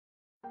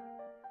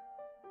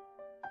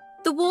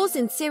The wars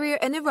in Syria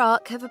and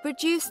Iraq have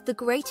produced the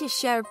greatest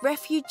share of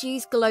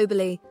refugees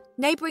globally.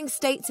 Neighbouring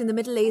states in the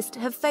Middle East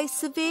have faced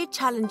severe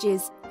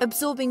challenges,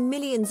 absorbing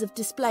millions of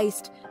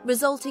displaced,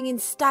 resulting in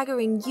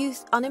staggering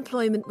youth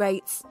unemployment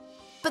rates.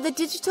 But the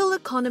digital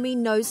economy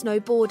knows no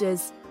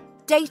borders.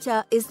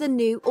 Data is the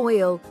new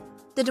oil.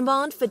 The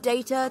demand for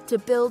data to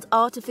build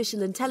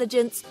artificial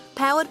intelligence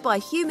powered by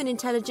human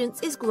intelligence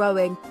is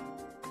growing.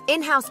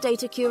 In-house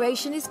data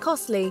curation is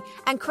costly,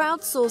 and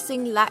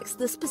crowdsourcing lacks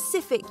the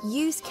specific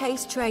use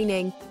case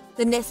training,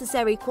 the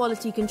necessary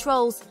quality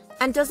controls,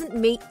 and doesn't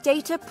meet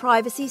data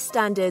privacy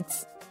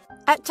standards.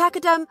 At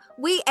TaQadam,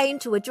 we aim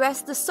to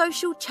address the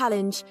social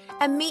challenge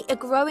and meet a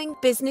growing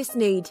business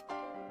need.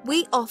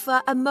 We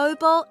offer a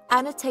mobile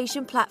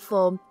annotation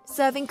platform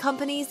serving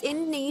companies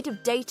in need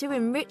of data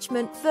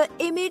enrichment for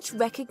image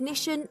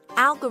recognition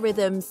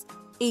algorithms,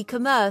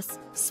 e-commerce,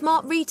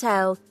 smart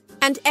retail,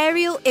 and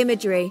aerial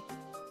imagery.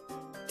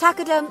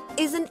 TaQadam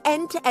is an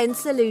end-to-end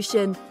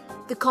solution,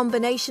 the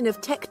combination of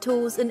tech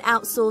tools and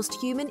outsourced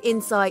human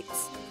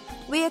insights.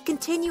 We are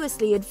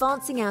continuously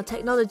advancing our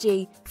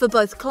technology for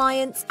both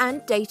clients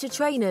and data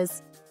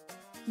trainers.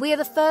 We are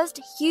the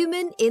first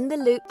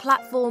human-in-the-loop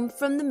platform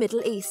from the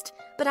Middle East,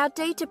 but our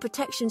data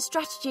protection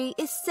strategy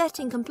is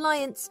set in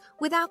compliance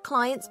with our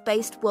clients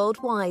based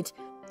worldwide.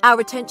 Our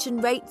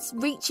retention rates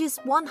reaches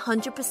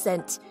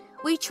 100%.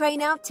 We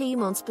train our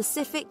team on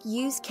specific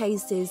use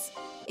cases,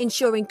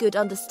 ensuring good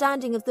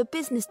understanding of the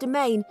business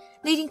domain,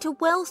 leading to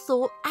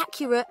well-thought,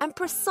 accurate and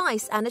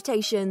precise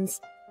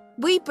annotations.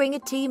 We bring a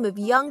team of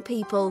young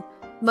people,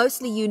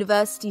 mostly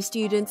university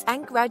students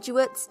and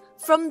graduates,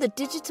 from the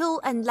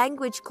digital and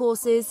language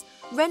courses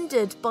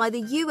rendered by the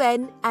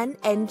UN and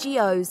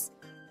NGOs,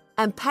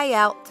 and pay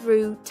out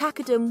through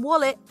TaQadam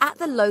Wallet at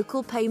the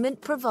local payment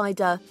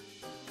provider.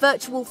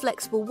 Virtual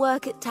flexible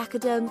work at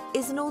TaQadam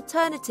is an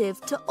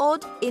alternative to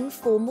odd,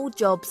 informal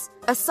jobs,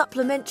 a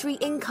supplementary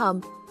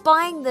income,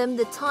 buying them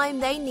the time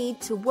they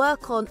need to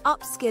work on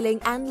upskilling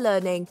and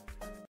learning.